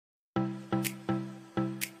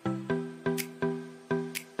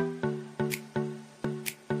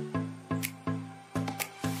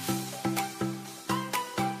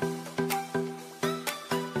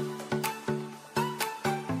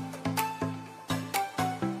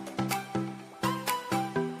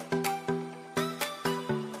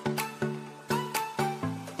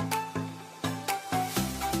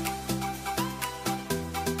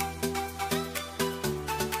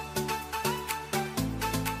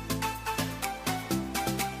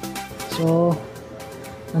So,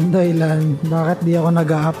 ang dahilan bakit di ako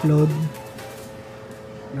nag-upload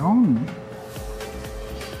yung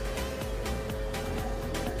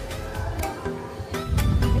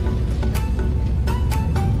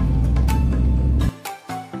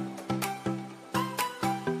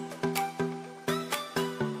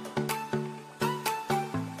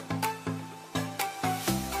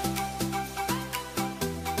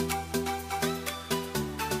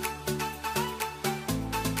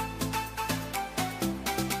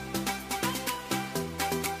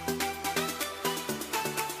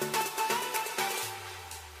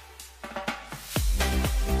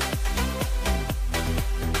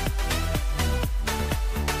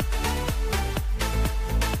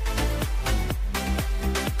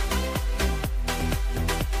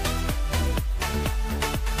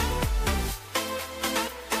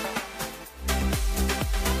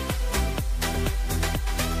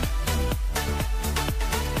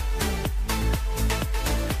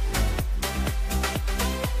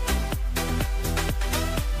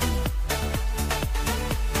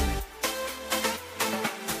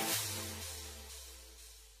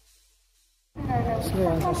so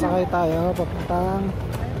yun, sasakay tayo papuntang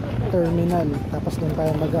terminal, tapos doon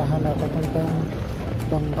tayo maghahanap papuntang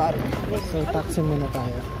Bancal. So taxi muna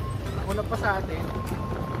tayo. Ako na pa sa atin.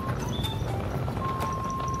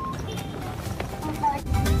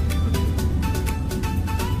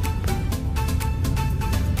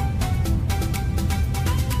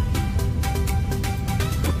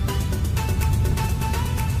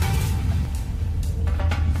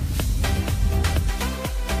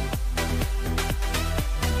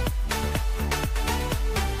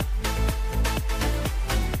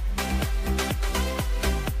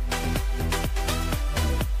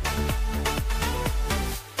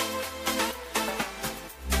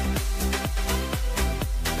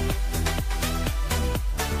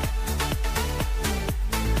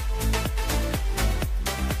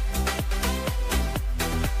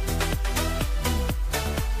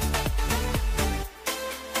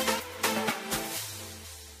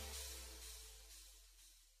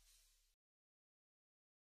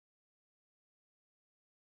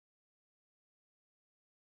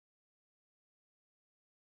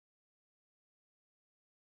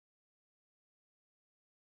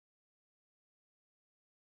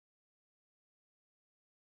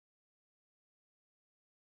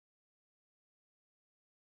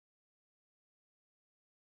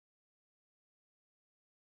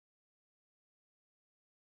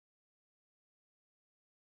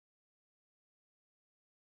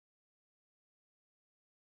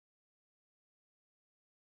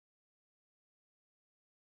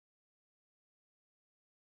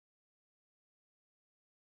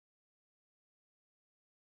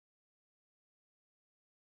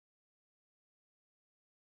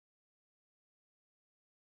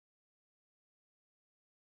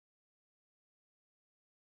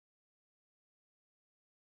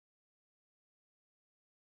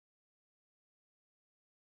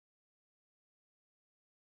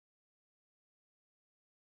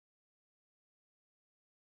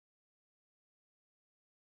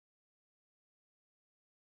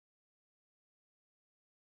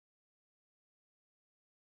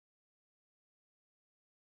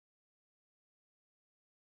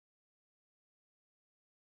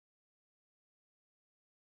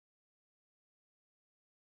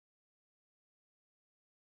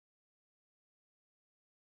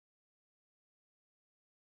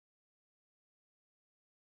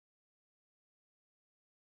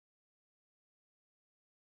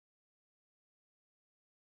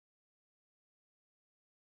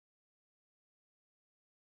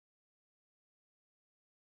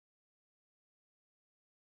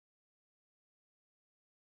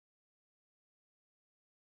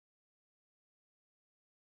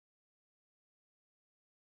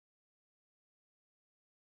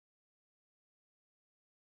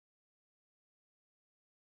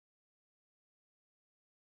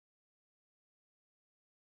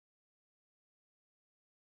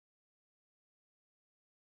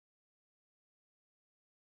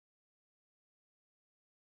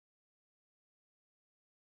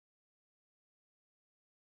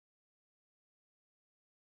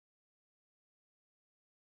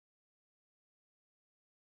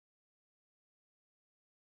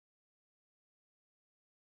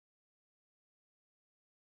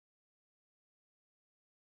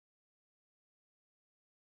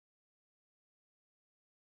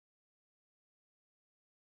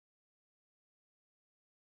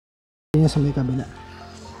 Yun sa may kabila.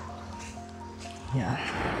 Yeah.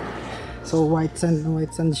 So white sand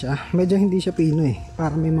siya. Medyo hindi siya pino eh.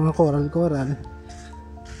 Para may mga coral.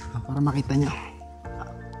 para makita nyo.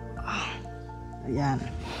 Ayan.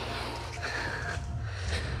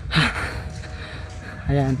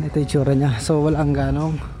 Ayan, ito yung tsura nya. So walang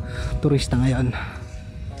ganong turista ngayon.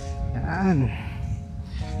 Ayan.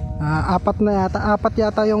 Apat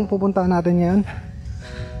yata yung pupuntahan natin ngayon.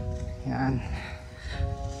 Ayan.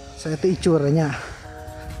 So ito yung itsura nya.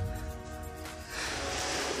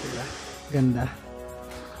 Diba? Ganda.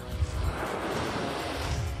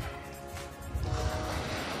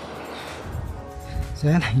 So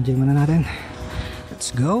yan, enjoy muna natin. Let's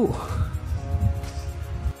go!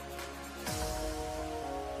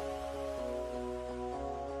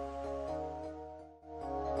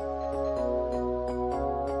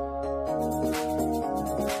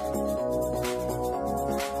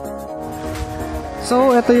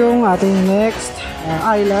 So ito yung ating next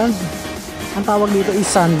island. Ang tawag dito is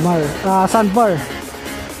sandbar. Sandbar.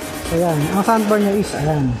 So yan, ang sandbar niya is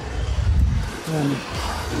ayan. Ayan.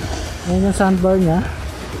 Ayan yung sandbar niya.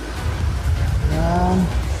 Ayan.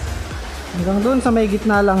 Hanggang dun sa may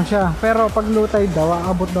gitna lang siya. Pero pag low tide daw,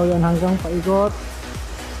 aabot daw yan hanggang paikot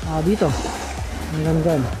dito. Hanggang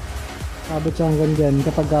dyan. Abot siya hanggang dyan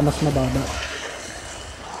kapag mas mababa.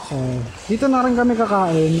 So, dito na rin kami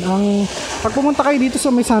kakain. Pag pumunta kayo dito sa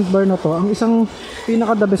may sandbar na to, ang isang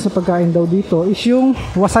pinaka the best na pagkain daw dito is yung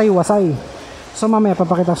wasay-wasay. So mamaya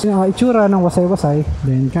papakita ko yung itsura ng wasay-wasay.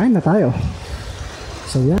 Then kain na tayo.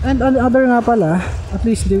 So yan. And other nga pala, at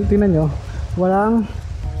least tingnan nyo, walang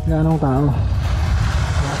ganong tao.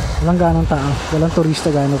 Walang ganong tao. Walang turista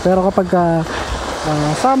gano'n. Pero kapag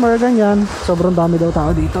summer, ganyan, sobrang dami daw tao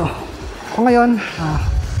dito. So ngayon,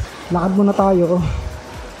 lakad muna tayo.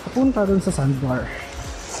 Papunta dun sa sandbar.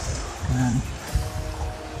 Ayan.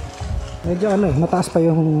 Medyo mataas pa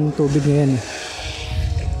yung tubig ngayon.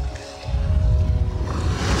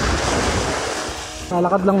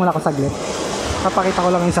 Lalakad lang muna ako saglit. Papakita ko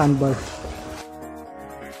lang yung sandbar.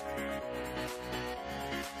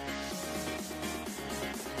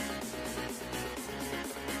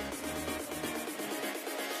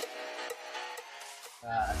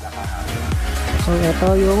 So ito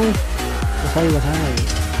yung wasay-wasay.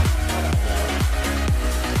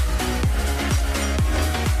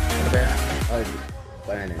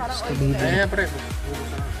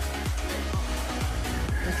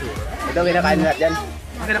 Ito kinakain lahat yan.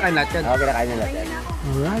 Kinakain lahat yan. Oo, kinakain lahat yan.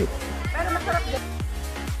 Alright. Pero masarap din.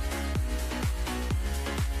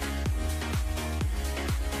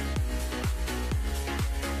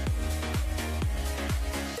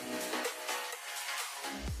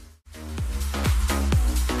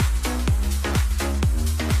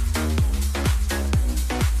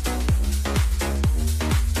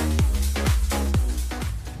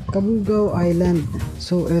 Kabugao Island.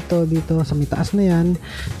 So ito dito sa may taas na yan,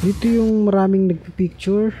 dito yung maraming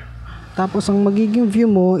nagpipicture. Tapos ang magiging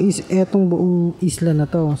view mo is etong buong isla na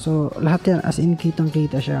to. So lahat yan as in kitang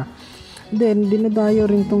kita siya. Then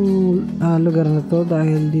dinadayo rin tong lugar na to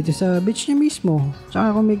dahil dito sa beach niya mismo.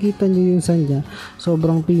 Tsaka kung makita nyo yung sand niya,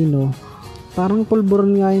 sobrang pino. Parang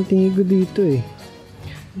pulburon nga yung tingin ko dito eh.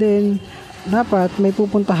 Then dapat may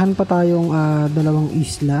pupuntahan pa tayong dalawang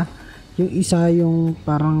isla. Yung isa yung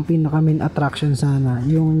parang pinaka main attraction sana,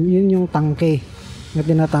 yun yung tangke na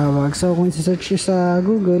tinatawag. So kung i-search nyo sa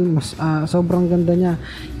Google, mas sobrang ganda niya.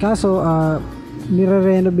 Kaso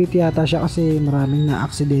nire-renovate yata siya kasi maraming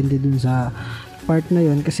na-aksidente dun sa part na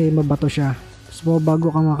yun kasi mabato siya. So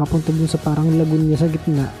bago ka makapunta dun sa parang lagoon niya sa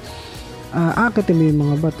gitna, akitin mo yung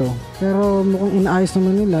mga bato. Pero mukhang inaayos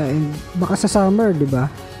naman nila and baka sa summer, di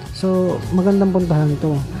ba? So magandang puntahan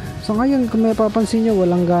to. So ngayon kung may papansin nyo,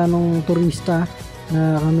 walang ganong turista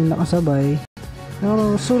na kami nakasabay.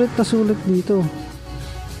 Pero sulit na sulit dito.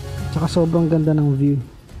 Tsaka sobrang ganda ng view.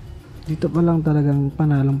 Dito pa lang talagang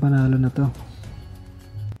panalong panalo na to.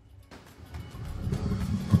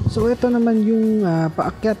 So ito naman yung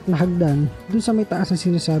paakyat na hagdan dun sa may taas na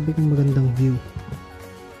sinasabi kong magandang view.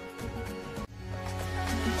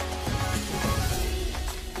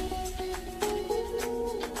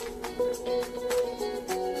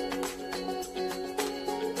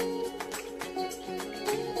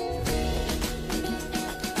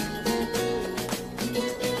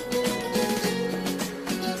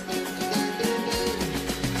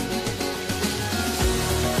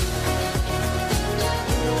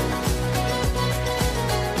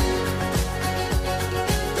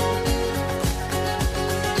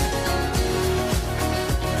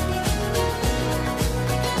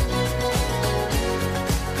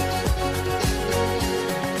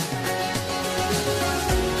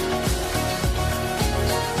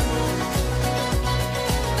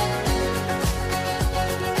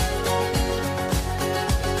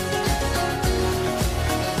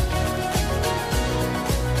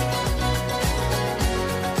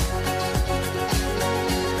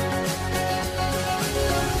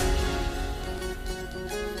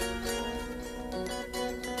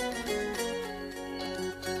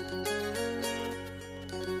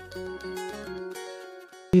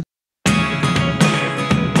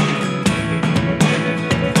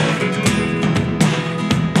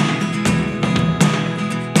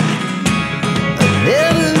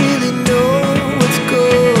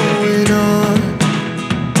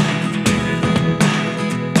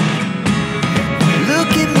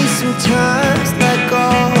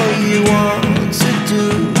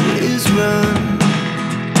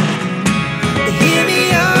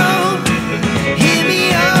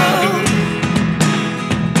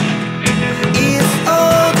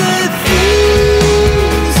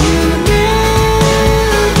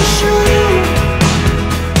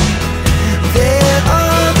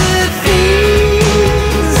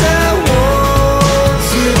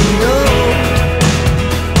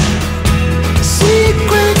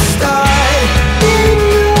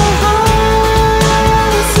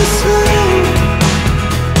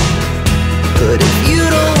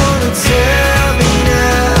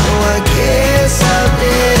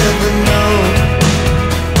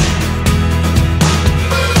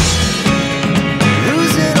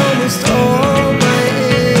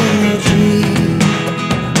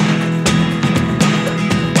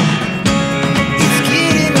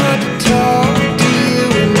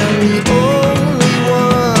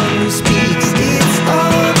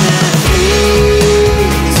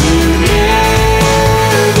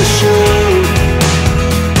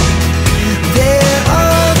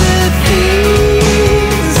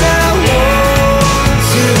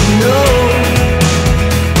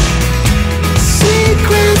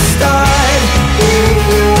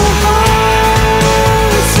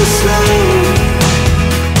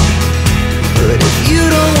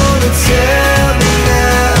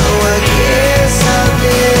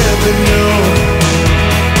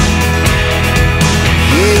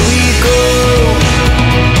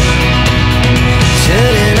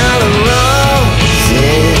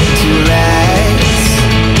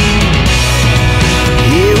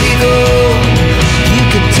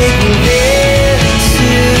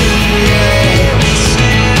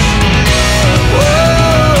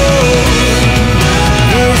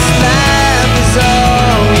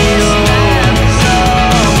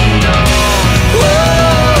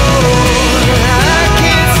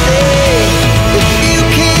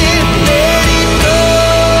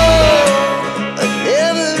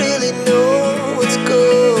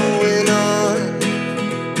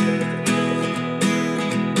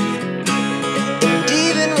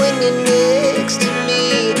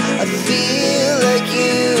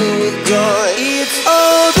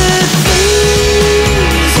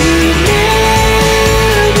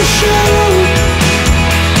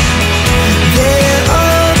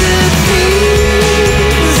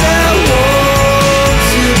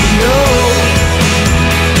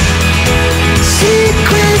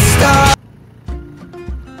 sky.